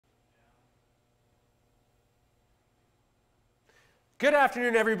Good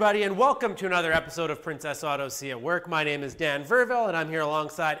afternoon, everybody, and welcome to another episode of Princess Auto See at Work. My name is Dan Verville, and I'm here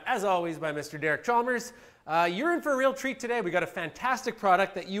alongside, as always, by Mr. Derek Chalmers. You're in for a real treat today. We got a fantastic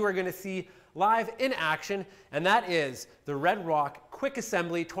product that you are going to see live in action, and that is the Red Rock Quick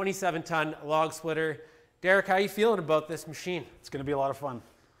Assembly 27-ton log splitter. Derek, how are you feeling about this machine? It's going to be a lot of fun.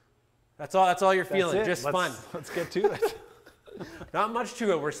 That's all you're feeling, just fun. Let's get to it. Not much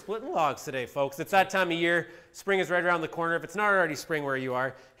to it. We're splitting logs today, folks. It's that time of year. Spring is right around the corner. If it's not already spring where you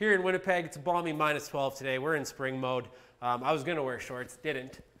are, here in Winnipeg, it's a balmy -12 today. We're in spring mode. I was going to wear shorts,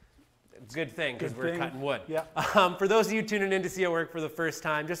 didn't. Good thing, because we're cutting wood. Yeah. For those of you tuning in to see it work for the first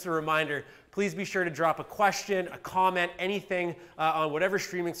time, just a reminder, please be sure to drop a question, a comment, anything on whatever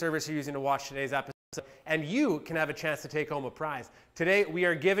streaming service you're using to watch today's episode, and you can have a chance to take home a prize. Today, we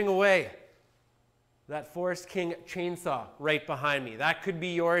are giving away that Forest King chainsaw right behind me. That could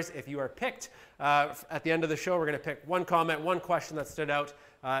be yours if you are picked. At the end of the show, we're going to pick one comment, one question that stood out,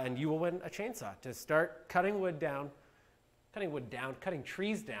 and you will win a chainsaw to start cutting trees down, cutting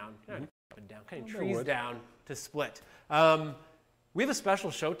trees down to split. We have a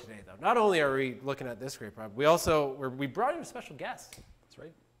special show today, though. Not only are we looking at this great product, we brought in a special guest. That's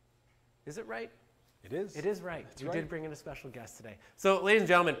right. Is it right? It is. It is right. That's we right. did bring in a special guest today. So, ladies and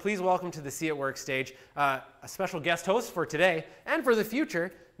gentlemen, please welcome to the See It Work stage a special guest host for today and for the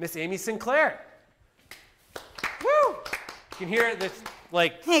future, Miss Amy Sinclair. Woo! You can hear this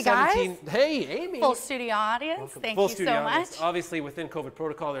like hey 17. Guys. Hey, Amy. Full studio audience. Welcome. Thank Full you studio so audience. much. Obviously, within COVID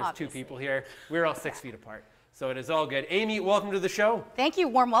protocol, there's Obviously. 2 people here. We're all 6 feet apart. So it is all good. Amy, welcome to the show. Thank you.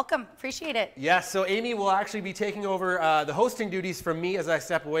 Warm welcome. Appreciate it. Yes, so Amy will actually be taking over the hosting duties from me as I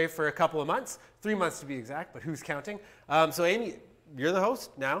step away for a couple of months. 3 months to be exact, but who's counting? So Amy, you're the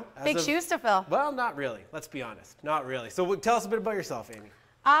host now. Big shoes to fill. Well, not really. Let's be honest. Not really. So tell us a bit about yourself, Amy.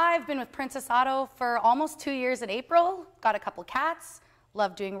 I've been with Princess Auto for almost 2 years in April. Got a couple cats.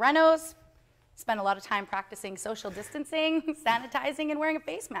 Love doing renos. Spent a lot of time practicing social distancing, sanitizing, and wearing a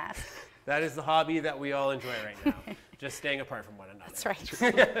face mask. That is the hobby that we all enjoy right now. Just staying apart from one another. That's right.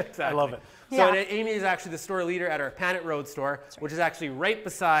 Yeah, exactly. I love it. So Yeah. Amy is actually the store leader at our Panet Road store, which is actually right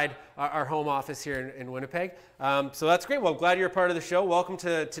beside our home office here in Winnipeg. So that's great. Well, glad you're a part of the show. Welcome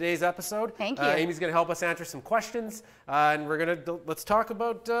to today's episode. Thank you. Amy's going to help us answer some questions, and let's talk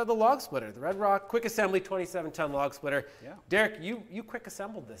about the log splitter, the Red Rock Quick Assembly 27-ton log splitter. Yeah. Derek, you quick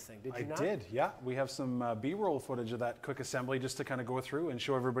assembled this thing, did you not? I did, yeah. We have some B-roll footage of that quick assembly just to kind of go through and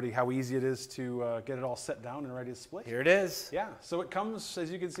show everybody how easy it is to get it all set down and ready to split. Here it is. Yeah, so it comes, as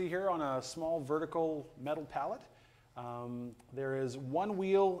you can see here, on a small vertical metal pallet. There is one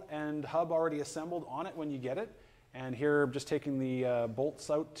wheel and hub already assembled on it when you get it. And here, just taking the bolts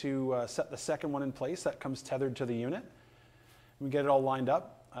out to set the second one in place. That comes tethered to the unit. We get it all lined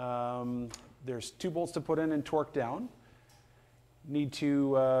up. There's 2 bolts to put in and torque down. Need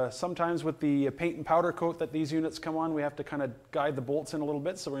to, sometimes with the paint and powder coat that these units come on, we have to kind of guide the bolts in a little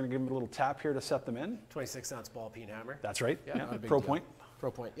bit. So we're going to give them a little tap here to set them in. 26-ounce ball peen hammer. That's right. Yeah, Yeah. not a big Pro deal. Point.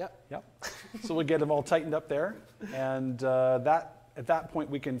 Pro Point, yep. Yep. So we'll get them all tightened up there. And at that point,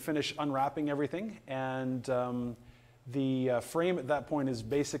 we can finish unwrapping everything. And the frame at that point is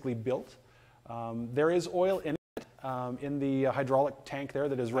basically built. There is oil in it, in the hydraulic tank there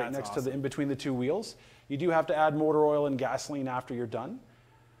that is right That's next awesome. to in between the 2 wheels. You do have to add motor oil and gasoline after you're done.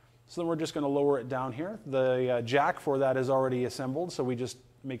 So then we're just going to lower it down here. The jack for that is already assembled, so we just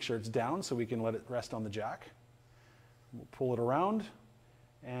make sure it's down so we can let it rest on the jack. We'll pull it around,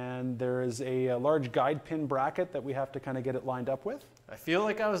 and there is a large guide pin bracket that we have to kind of get it lined up with. I feel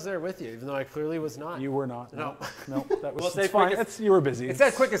like I was there with you, even though I clearly was not. You were not. No. No, that was Well, say it's fine. quick- You were busy. It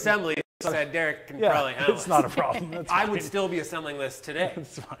said quick assembly. It said Derek can probably handle it's it. not a problem. That's I fine. would still be assembling this today.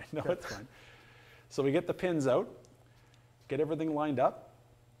 It's fine. No, it's fine. So we get the pins out, get everything lined up.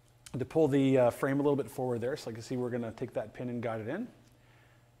 To pull the frame a little bit forward there, so I can see we're going to take that pin and guide it in.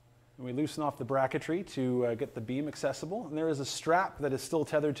 And we loosen off the bracketry to get the beam accessible. And there is a strap that is still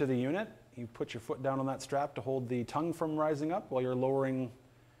tethered to the unit. You put your foot down on that strap to hold the tongue from rising up while you're lowering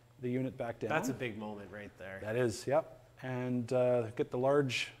the unit back down. That's a big moment right there. That is, yep. And get the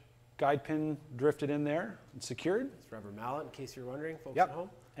large guide pin drifted in there and secured. It's rubber mallet, in case you're wondering, folks Yep. at home.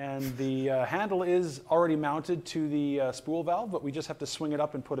 And the handle is already mounted to the spool valve, but we just have to swing it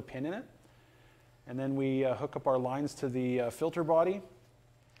up and put a pin in it. And then we hook up our lines to the filter body,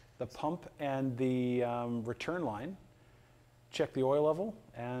 the pump, and the return line. Check the oil level,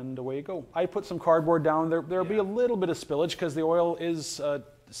 and away you go. I put some cardboard down. There'll be a little bit of spillage because the oil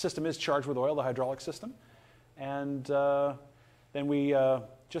system is charged with oil, the hydraulic system. And then we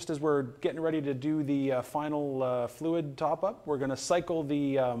just as we're getting ready to do the final fluid top up, we're going to cycle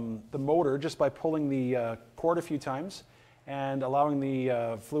the motor just by pulling the cord a few times and allowing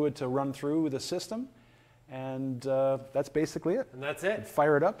the fluid to run through the system. And that's basically it. And that's it.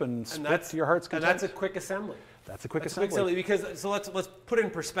 Fire it up and split to your heart's content. And that's a quick assembly. That's a quick assembly. Because, so let's put it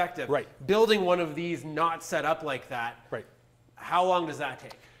in perspective. Right. Building one of these not set up like that, right. How long does that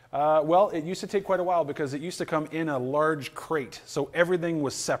take? Well, it used to take quite a while because it used to come in a large crate. So everything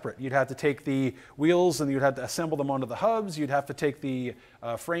was separate. You'd have to take the wheels and you'd have to assemble them onto the hubs. You'd have to take the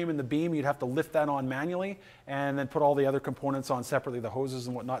frame and the beam. You'd have to lift that on manually and then put all the other components on separately, the hoses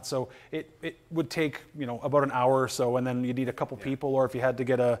and whatnot. So it would take, about an hour or so, and then you'd need a couple people, or if you had to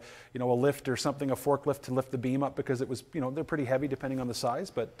get a lift or something, a forklift to lift the beam up, because it was, they're pretty heavy depending on the size.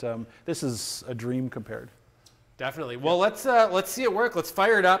 But this is a dream compared. Definitely. Well, let's see it work. Let's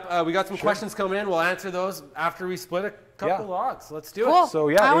fire it up. We got some questions coming in. We'll answer those after we split a couple logs. Let's do it. So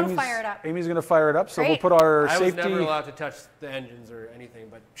yeah, I want to fire it up. Amy's going to fire it up. So Great. we'll put our I safety. was never allowed to touch the engines or anything,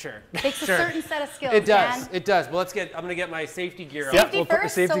 but sure. Takes a certain set of skills. It does. Dan. It does. Well, I'm going to get my safety gear on. Safety we'll first, put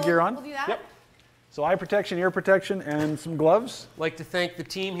the safety gear on. We'll do that. Yep. So eye protection, ear protection, and some gloves. I'd like to thank the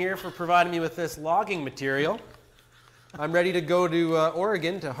team here for providing me with this logging material. I'm ready to go to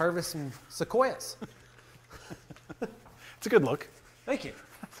Oregon to harvest some sequoias. It's a good look. Thank you.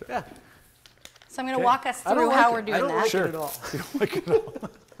 Yeah. So I'm going to walk us through how we're doing I don't that. like it at all. You don't like it at all.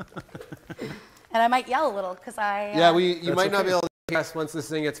 And I might yell a little because I... Yeah, you might not be able to test once this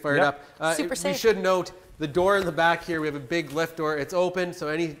thing gets fired up. Super safe. We should note the door in the back here, we have a big lift door. It's open, so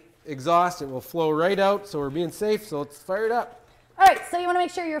any exhaust, it will flow right out. So we're being safe, so let's fire it up. All right, so you want to make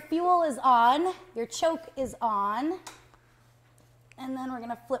sure your fuel is on, your choke is on, and then we're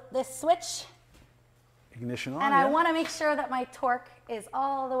going to flip this switch. Ignition on. And I want to make sure that my torque is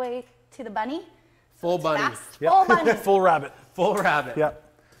all the way to the bunny. Full bunny. Fast. Yep. Full bunny. Full rabbit. Full rabbit.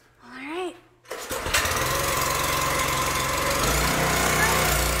 Yep. All right.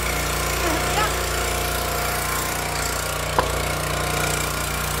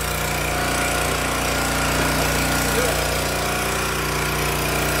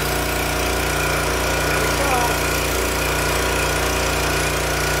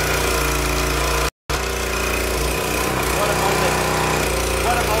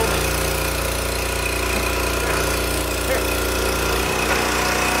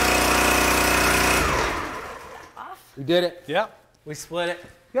 We did it. Yep. We split it.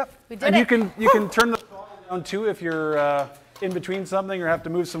 Yep. We did and it. you can turn the throttle down too if you're in between something or have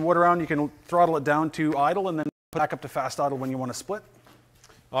to move some wood around. You can throttle it down to idle and then put back up to fast idle when you want to split.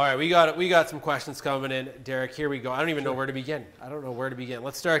 All right, we got some questions coming in, Derek. Here we go. I don't even know where to begin.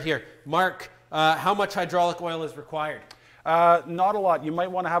 Let's start here. Mark, how much hydraulic oil is required? Not a lot. You might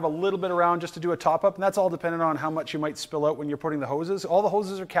want to have a little bit around just to do a top up, and that's all dependent on how much you might spill out when you're putting the hoses. All the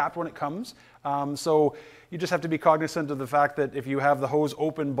hoses are capped when it comes, so you just have to be cognizant of the fact that if you have the hose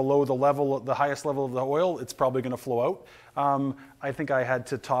open below the highest level of the oil, it's probably going to flow out. I think I had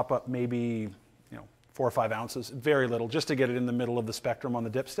to top up maybe 4 or 5 ounces, very little, just to get it in the middle of the spectrum on the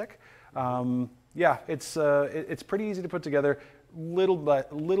dipstick. Yeah, it's pretty easy to put together. Little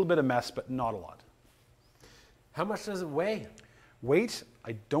bit of mess, but not a lot. How much does it weigh? Weight?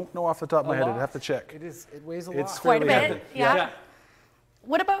 I don't know off the top of my head. I'd have to check. It weighs a It's lot. Quite a fairly bit, heavy. yeah.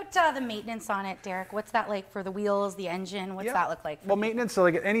 What about the maintenance on it, Derek? What's that like for the wheels, the engine? What's that look like? Well, maintenance, so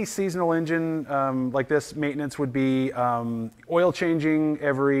like any seasonal engine like this, maintenance would be oil changing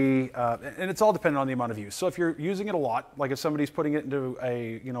every, and it's all dependent on the amount of use. So if you're using it a lot, like if somebody's putting it into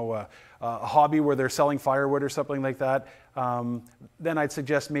a hobby where they're selling firewood or something like that, then I'd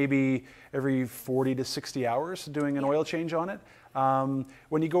suggest maybe every 40 to 60 hours doing an oil change on it.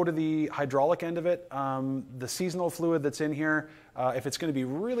 When you go to the hydraulic end of it, the seasonal fluid that's in here, if it's going to be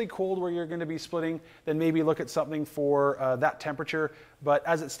really cold where you're going to be splitting, then maybe look at something for that temperature. But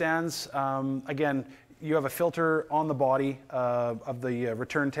as it stands, again, you have a filter on the body of the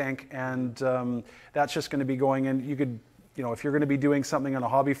return tank, and that's just going to be going in. You could, if you're going to be doing something on a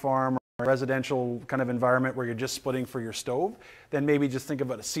hobby farm, a residential kind of environment where you're just splitting for your stove, then maybe just think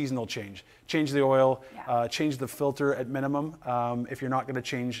about a seasonal change. Change the oil, change the filter at minimum if you're not going to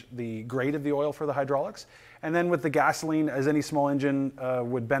change the grade of the oil for the hydraulics. And then with the gasoline, as any small engine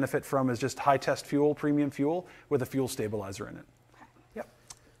would benefit from, is just high test fuel, premium fuel with a fuel stabilizer in it. Yep.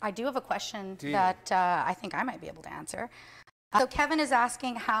 I do have a question that I think I might be able to answer. So Kevin is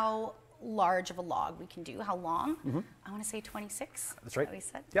asking how large of a log we can do, how long. I want to say 26. That's right. Is that what he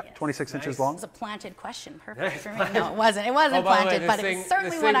said? Yep, Yes. 26 inches It long. was a planted question. Perfect for me. No, it wasn't. It wasn't by the way, planted, but it's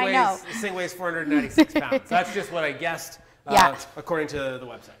certainly this one I know. This thing weighs 496 pounds. That's just what I guessed according to the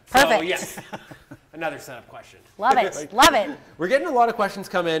website. Perfect. So yes, another setup question. Love it. Love it. We're getting a lot of questions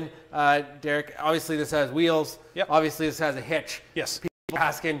come in, Derek. Obviously this has wheels. Yep. Obviously this has a hitch. Yes. People are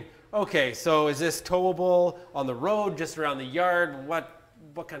asking, Okay, so is this towable on the road, just around the yard? What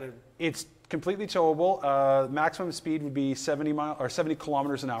kind of? It's completely towable. Maximum speed would be 70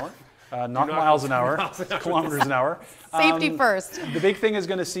 kilometers an hour. Not miles an hour, kilometers an hour. Safety first. The big thing is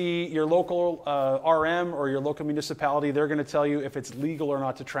going to see your local RM or your local municipality. They're going to tell you if it's legal or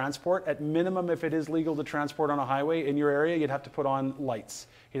not to transport. At minimum, if it is legal to transport on a highway in your area, you'd have to put on lights.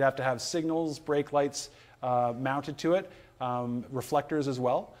 You'd have to have signals, brake lights mounted to it, reflectors as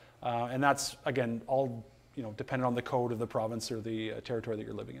well. And that's, again, all dependent on the code of the province or the territory that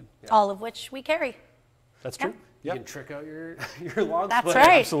you're living in. Yeah. All of which we carry. That's true. You can trick out your log That's splitter.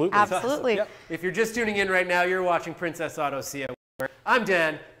 right. Absolutely. Absolutely. Awesome. If you're just tuning in right now, you're watching Princess Auto CA. I'm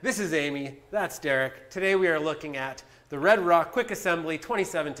Dan. This is Amy. That's Derek. Today we are looking at the Red Rock Quick Assembly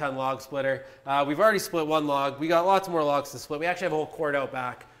 27-ton log splitter. We've already split one log. We got lots more logs to split. We actually have a whole cord out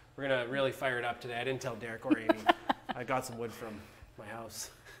back. We're going to really fire it up today. I didn't tell Derek or Amy. I got some wood from my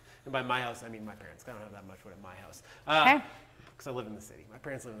house. And by my house, I mean my parents. I don't have that much wood at my house. Okay. Because I live in the city. My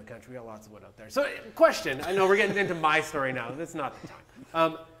parents live in the country. We got lots of wood out there. So, question. I know we're getting into my story now. That's not the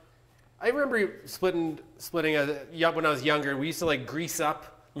time. I remember splitting when I was younger. We used to like grease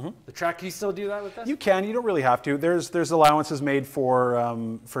up the track. Can you still do that with this? You can. You don't really have to. There's allowances made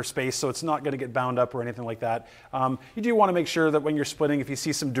for space, so it's not going to get bound up or anything like that. You do want to make sure that when you're splitting, if you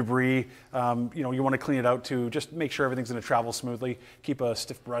see some debris, you want to clean it out too. Just make sure everything's going to travel smoothly. Keep a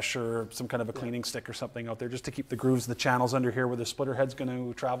stiff brush or some kind of a cleaning stick or something out there, just to keep the grooves, the channels under here where the splitter head's going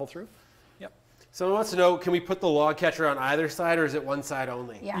to travel through. Yep. Someone wants to know, can we put the log catcher on either side, or is it one side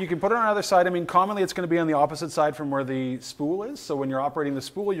only? Yeah. You can put it on either side. I mean, commonly it's going to be on the opposite side from where the spool is. So when you're operating the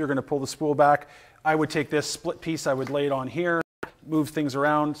spool, you're going to pull the spool back. I would take this split piece, I would lay it on here, move things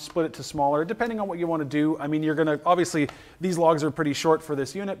around, split it to smaller, depending on what you want to do. I mean, you're going to, obviously, these logs are pretty short for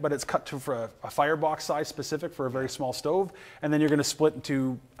this unit, but it's cut to for a firebox size specific for a very small stove. And then you're going to split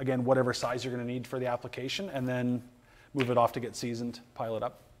into, again, whatever size you're going to need for the application, and then move it off to get seasoned, pile it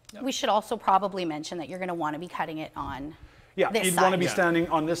up. Yep. We should also probably mention that you're going to want to be cutting it on this you'd side. want to be standing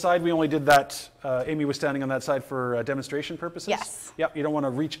on this side. We only did that, Amy was standing on that side for demonstration purposes. Yes. Yep, you don't want to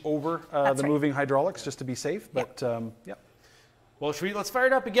reach over the moving hydraulics just to be safe, but yep. Well, let's fire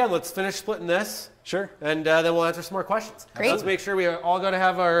it up again. Let's finish splitting this. Sure. And then we'll answer some more questions. Great. Let's make sure we all got to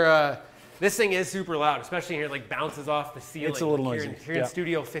have our, this thing is super loud, especially here, like bounces off the ceiling. It's a little noisy. Here in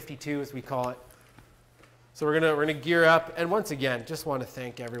Studio 52, as we call it. So we're gonna gear up, and once again, just want to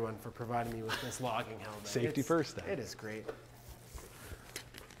thank everyone for providing me with this logging helmet. Safety first, then. It is great.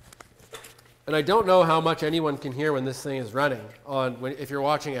 And I don't know how much anyone can hear when this thing is running if you're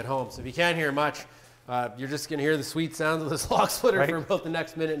watching at home. So if you can't hear much, you're just gonna hear the sweet sounds of this log splitter for about the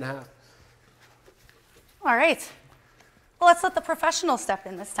next minute and a half. All right. Well, let's let the professional step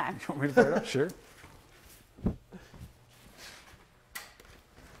in this time. Want me to fire it up? Sure.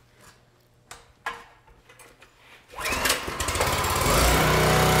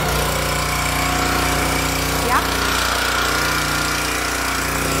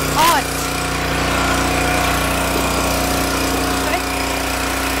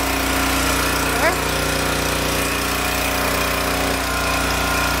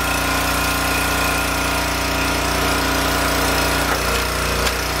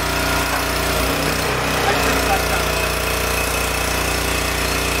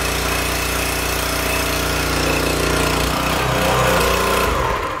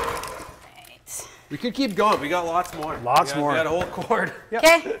 We could keep going. We got lots more. Lots more. We got a whole cord.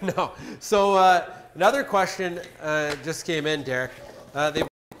 Okay. No. So another question just came in, Derek.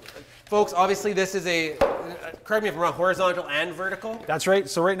 Folks, obviously this is a, correct me if I'm wrong, horizontal and vertical? That's right.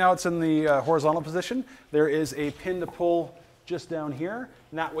 So right now it's in the horizontal position. There is a pin to pull just down here,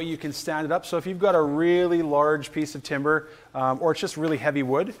 and that way you can stand it up. So if you've got a really large piece of timber, or it's just really heavy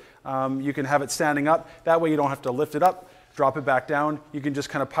wood, you can have it standing up. That way you don't have to lift it up, drop it back down. You can just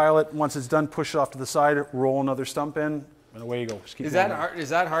kind of pile it. Once it's done, push it off to the side, roll another stump in, and away you go. Just keep Is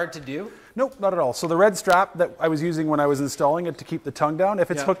that hard to do? Nope, not at all. So the red strap that I was using when I was installing it to keep the tongue down, if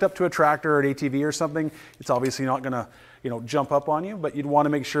it's hooked up to a tractor or an ATV or something, it's obviously not going to, jump up on you, but you'd want to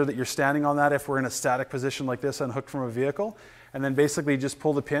make sure that you're standing on that if we're in a static position like this unhooked from a vehicle, and then basically just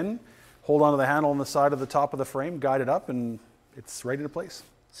pull the pin, hold onto the handle on the side of the top of the frame, guide it up, and it's right into place.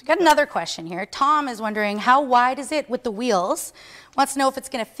 So we got another question here. Tom is wondering, how wide is it with the wheels? Wants to know if it's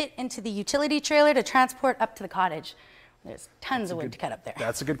going to fit into the utility trailer to transport up to the cottage. There's tons of wood to cut up there.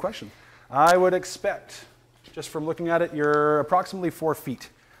 That's a good question. I would expect, just from looking at it, you're approximately 4 feet.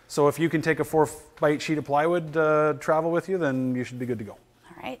 So if you can take a 4x8 sheet of plywood travel with you, then you should be good to go.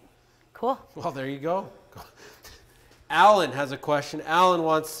 All right, cool. Well, there you go. Alan has a question. Alan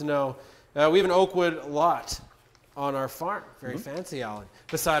wants to know, we have an Oakwood lot. on our farm. Very fancy, Alan.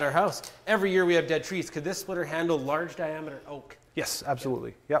 Beside our house. Every year we have dead trees. Could this splitter handle large diameter oak? Yes,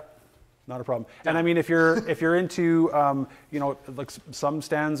 absolutely. Yep. Not a problem. And I mean, if you're into, you know, like some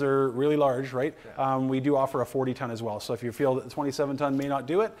stands are really large, right? We do offer a 40-ton as well. So if you feel that the 27-ton may not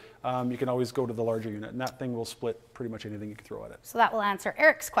do it, you can always go to the larger unit, and that thing will split pretty much anything you can throw at it. So that will answer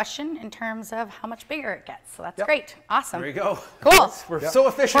Eric's question in terms of how much bigger it gets. So that's great. Awesome. There you go. Cool. We're so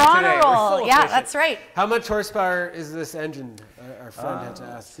efficient We're on today. a roll. We're so Yeah, efficient. that's right. How much horsepower is this engine? Our friend had to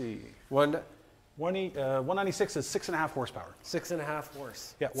ask. Let's see. 196 is 6.5 horsepower. 6.5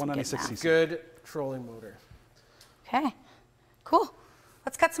 horse. Yeah, 196 cc. Good trolling motor. Okay. Cool.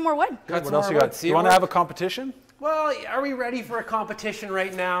 Let's cut some more wood. Got What some else more you got? wood. See You what want to we're- have a competition? Well, are we ready for a competition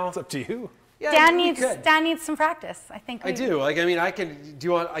right now? It's up to you. Yeah, Dan we needs could. some practice. I think. I do. Like, I mean, I can. Do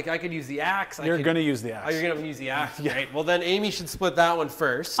you want? Like, I could use the axe. You're going to use the axe. Oh, you're gonna use the axe. Right. Well, then Amy should split that one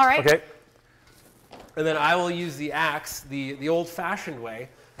first. All right. Okay. And then I will use the axe the old-fashioned way.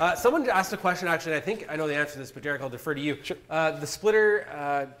 Someone asked a question, actually, and I think I know the answer to this, but Derek, I'll defer to you. Sure. The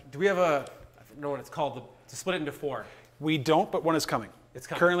splitter, do we have I don't know what it's called, to split it into 4? We don't, but one is coming. It's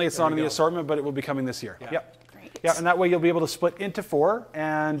coming. Currently, it's There not we in the go. assortment, but it will be coming this year. Yeah. Yep. Great. Yeah, and that way you'll be able to split into 4,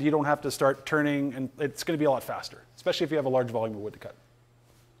 and you don't have to start turning, and it's going to be a lot faster, especially if you have a large volume of wood to cut.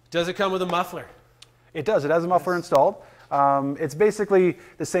 Does it come with a muffler? It does. It has a muffler installed. It's basically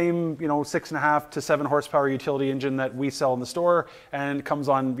the same, 6.5 to 7 horsepower utility engine that we sell in the store, and it comes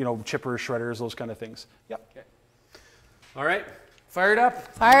on, chippers, shredders, those kind of things. Yep. Okay. All right. Fire it up.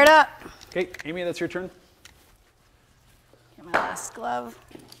 Fire it up. Okay, Amy, that's your turn. Get my last glove.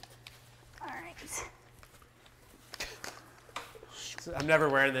 All right. I'm never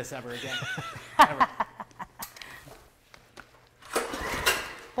wearing this ever again. Ever.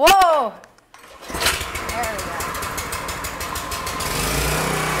 Whoa. There we go.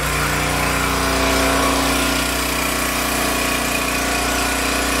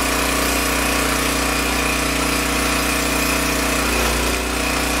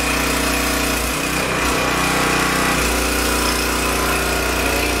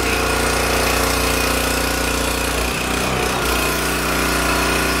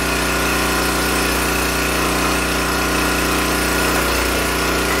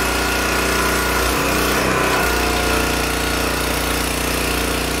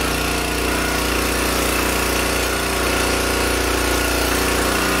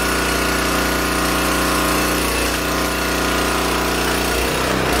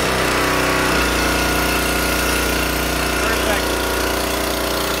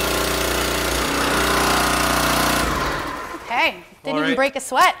 Didn't even break a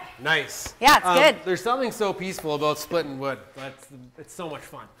sweat. Nice. Yeah, it's good. There's something so peaceful about splitting wood. It's so much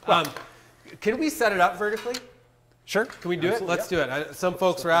fun. Can we set it up vertically? Sure. Can we do it? Let's do it. Some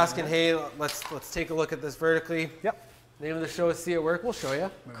folks were asking, hey, let's take a look at this vertically. Yep. Name of the show is See It Work. We'll show you.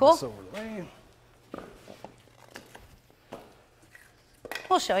 Cool. This over the way.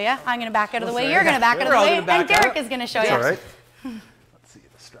 We'll show you. I'm going to back out of the way. sorry. You're going to back out of We're the all way. gonna back And Derek out. is going to show It's you. all right. Let's see,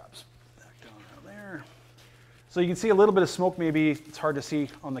 the straps back down there. So you can see a little bit of smoke, maybe it's hard to see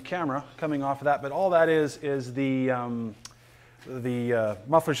on the camera coming off of that, but all that is the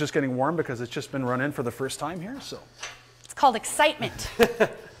muffler's just getting warm because it's just been run in for the first time here. So It's called excitement.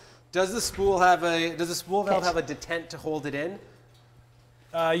 Does the spool have valve have a detent to hold it in?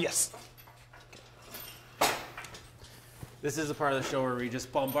 yes. This is a part of the show where we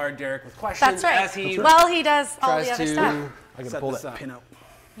just bombard Derek with questions That's right. as he Well, he does all tries the other to stuff. I gotta set pull this that up. pin out.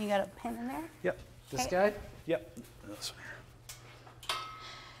 You got a pin in there? Yep. This Okay. guy? Yep. This one here.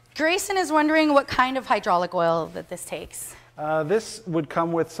 Grayson is wondering what kind of hydraulic oil that this takes. This would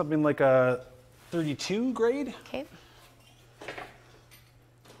come with something like a 32 grade. Okay.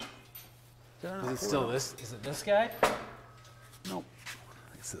 Is it still this? Is it this guy? Nope.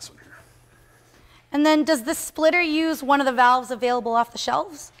 It's this one here. And then does the splitter use one of the valves available off the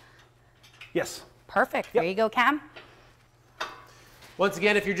shelves? Yes. Perfect. There you go, Cam. Once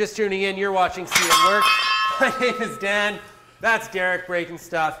again, if you're just tuning in, you're watching See It Work. My name is Dan. That's Derek breaking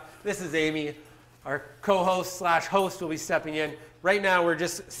stuff. This is Amy. Our co-host / host will be stepping in. Right now, we're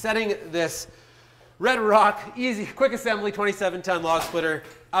just setting this Red Rock easy, quick assembly 27-ton log splitter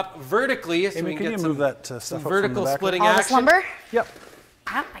up vertically, so Amy, we can can you get move some, that some stuff up from vertical the back? splitting All this action. lumber? Yep.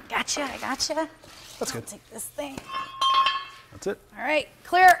 Yep, I gotcha, I gotcha. That's good. Take this thing. That's it. All right,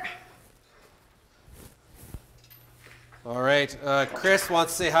 clear. All right, Chris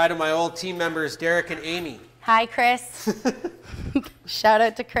wants to say hi to my old team members, Derek and Amy. Hi, Chris. Shout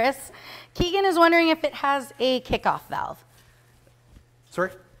out to Chris. Keegan is wondering if it has a kickoff valve.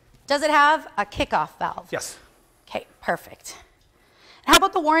 Sorry? Does it have a kickoff valve? Yes. Okay, perfect. How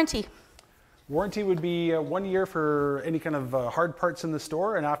about the warranty? Warranty would be 1 year for any kind of hard parts in the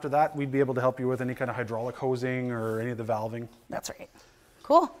store, and after that, we'd be able to help you with any kind of hydraulic hosing or any of the valving. That's right.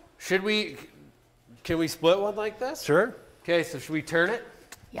 Cool. Can we split one like this? Sure. Okay, so should we turn it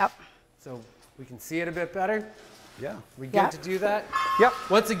Yep. so we can see it a bit better? Yeah. We good Yeah. to do that? Yep.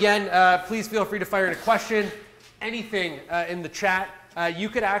 Once again, please feel free to fire in a question, anything in the chat. You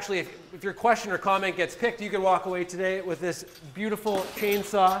could actually, if your question or comment gets picked, you could walk away today with this beautiful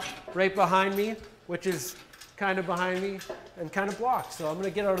chainsaw right behind me, which is kind of behind me and kind of blocked. So I'm going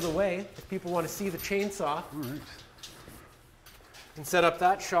to get out of the way if people want to see the chainsaw. All right. And set up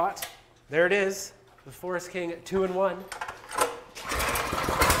that shot. There it is, the Forest King 2-in-1.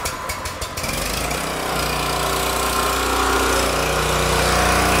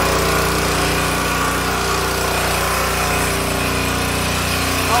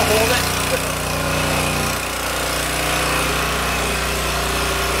 I'll hold it.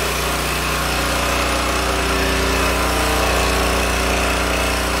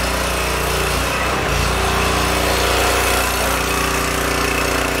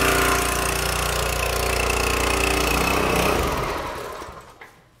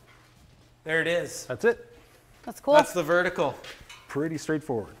 There it is. That's it. That's cool. That's the vertical. Pretty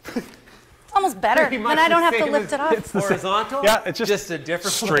straightforward. Almost better. Pretty much Then I don't the have to same lift as it up. It's the same. Horizontal? Yeah, it's just a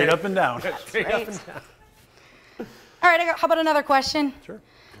different straight way. up and down. Straight up Right. and down. All right, how about another question? Sure.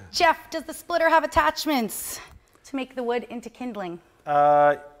 Jeff, does the splitter have attachments to make the wood into kindling?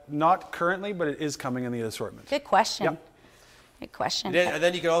 Not currently, but it is coming in the assortment. Good question. Yep. Good question. And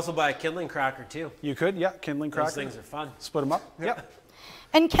then you could also buy a kindling cracker too. You could, yeah, kindling cracker. Those things are fun. Split them up. Yep.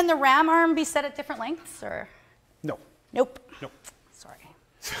 And can the ram arm be set at different lengths or? No. Nope. Nope. Sorry.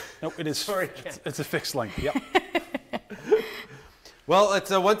 Nope. It is. Sorry, It's a fixed length. Yep. Well,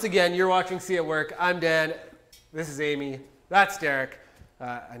 it's once again, you're watching See It Work. I'm Dan. This is Amy. That's Derek.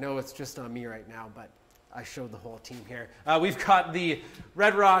 I know it's just on me right now, but I showed the whole team here. We've got the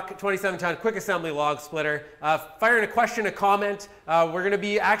Red Rock 27-ton quick assembly log splitter. Fire in a question, a comment. We're going to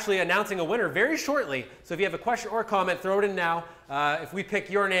be actually announcing a winner very shortly. So if you have a question or a comment, throw it in now. If we pick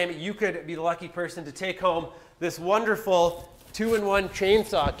your name, you could be the lucky person to take home this wonderful 2-in-1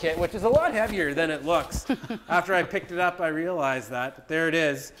 chainsaw kit, which is a lot heavier than it looks. After I picked it up, I realized that. There it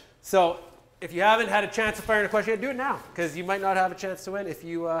is. So if you haven't had a chance to fire in a question, do it now, because you might not have a chance to win if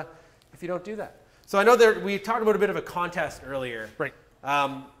you don't do that. So I know we talked about a bit of a contest earlier. Right.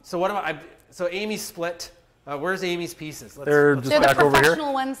 So Amy's split. Where's Amy's pieces? They're just They're the back over here.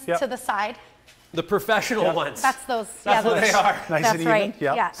 professional ones Yep. to the side. the professional ones. That's those. That's what they are. Nice That's and right. even.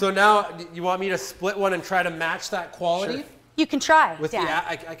 Yep. Yeah. So now you want me to split one and try to match that quality? Sure. You can try. With Dan.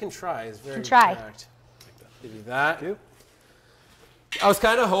 I can try. It's very try. correct. Give you that. Do. I was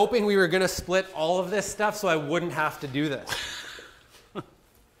kind of hoping we were going to split all of this stuff so I wouldn't have to do this.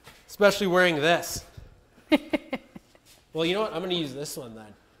 Especially wearing this. Well, you know what? I'm going to use this one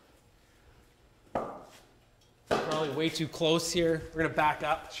then. Probably way too close here. We're going to back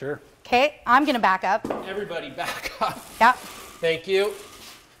up. Sure. Okay, I'm gonna back up. Everybody back up. Yep. Thank you.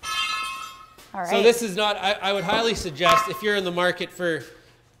 All right. So this is not, I would highly suggest if you're in the market for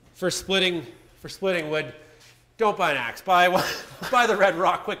splitting wood, don't buy an axe. Buy the Red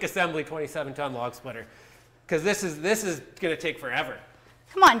Rock Quick Assembly 27-ton log splitter. Because this is going to take forever.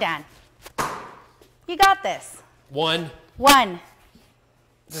 Come on, Dan. You got this. One.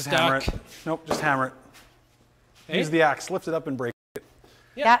 Just Stuck. hammer it. Nope, just hammer it. Hey? Use the axe, lift it up and break it.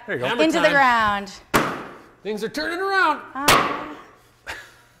 Yeah, there you go. hammer Into the time. ground. Things are turning around.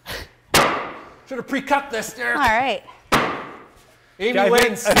 Should have pre-cut this, Derek. All right. Amy Yeah,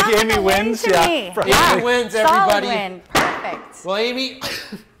 wins. I think Sounds like Amy a win wins. to Yeah. me. probably. Amy wins, everybody. Solid win. Perfect. Well, Amy,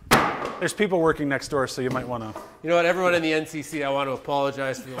 There's people working next door, so you might want to. you know what? Everyone in the NCC, I want to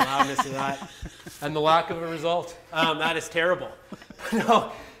apologize for the loudness of that and the lack of a result. That is terrible.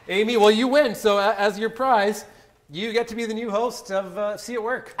 No, Amy, well, you win. So as your prize, you get to be the new host of See It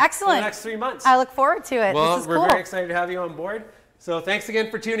Work. Excellent. For the next 3 months. I look forward to it. Well, this is we're cool. very excited to have you on board. So thanks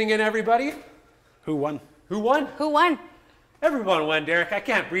again for tuning in, everybody. Who won? Who won? Who won? Everyone won, Derek. I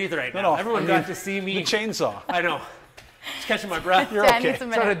can't breathe right now. No, Everyone I got mean, to see me. The chainsaw. I know. Just catching my breath. You're Dan okay. needs a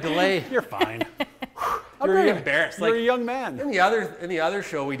Trying to minute. delay. You're fine. I'm You're very a- embarrassed. You're Like a young man. in the other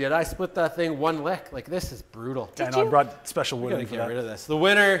show we did, I split that thing one lick. Like this is brutal. I know, I brought special wood Gotta in for get rid that. of this. The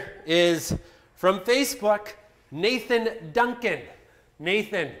winner is from Facebook, Nathan Duncan.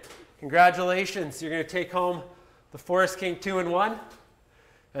 Nathan, congratulations. You're going to take home the Forest King 2-in-1.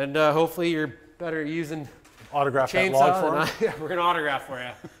 And hopefully you're better using Autograph that log chainsaw for than him. I. Yeah, we're going to autograph for you.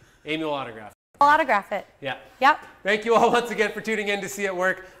 Amy will autograph. I'll autograph it. Yeah. Yep. Thank you all once again for tuning in to See It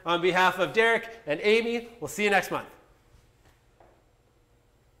Work. On behalf of Derek and Amy, we'll see you next month.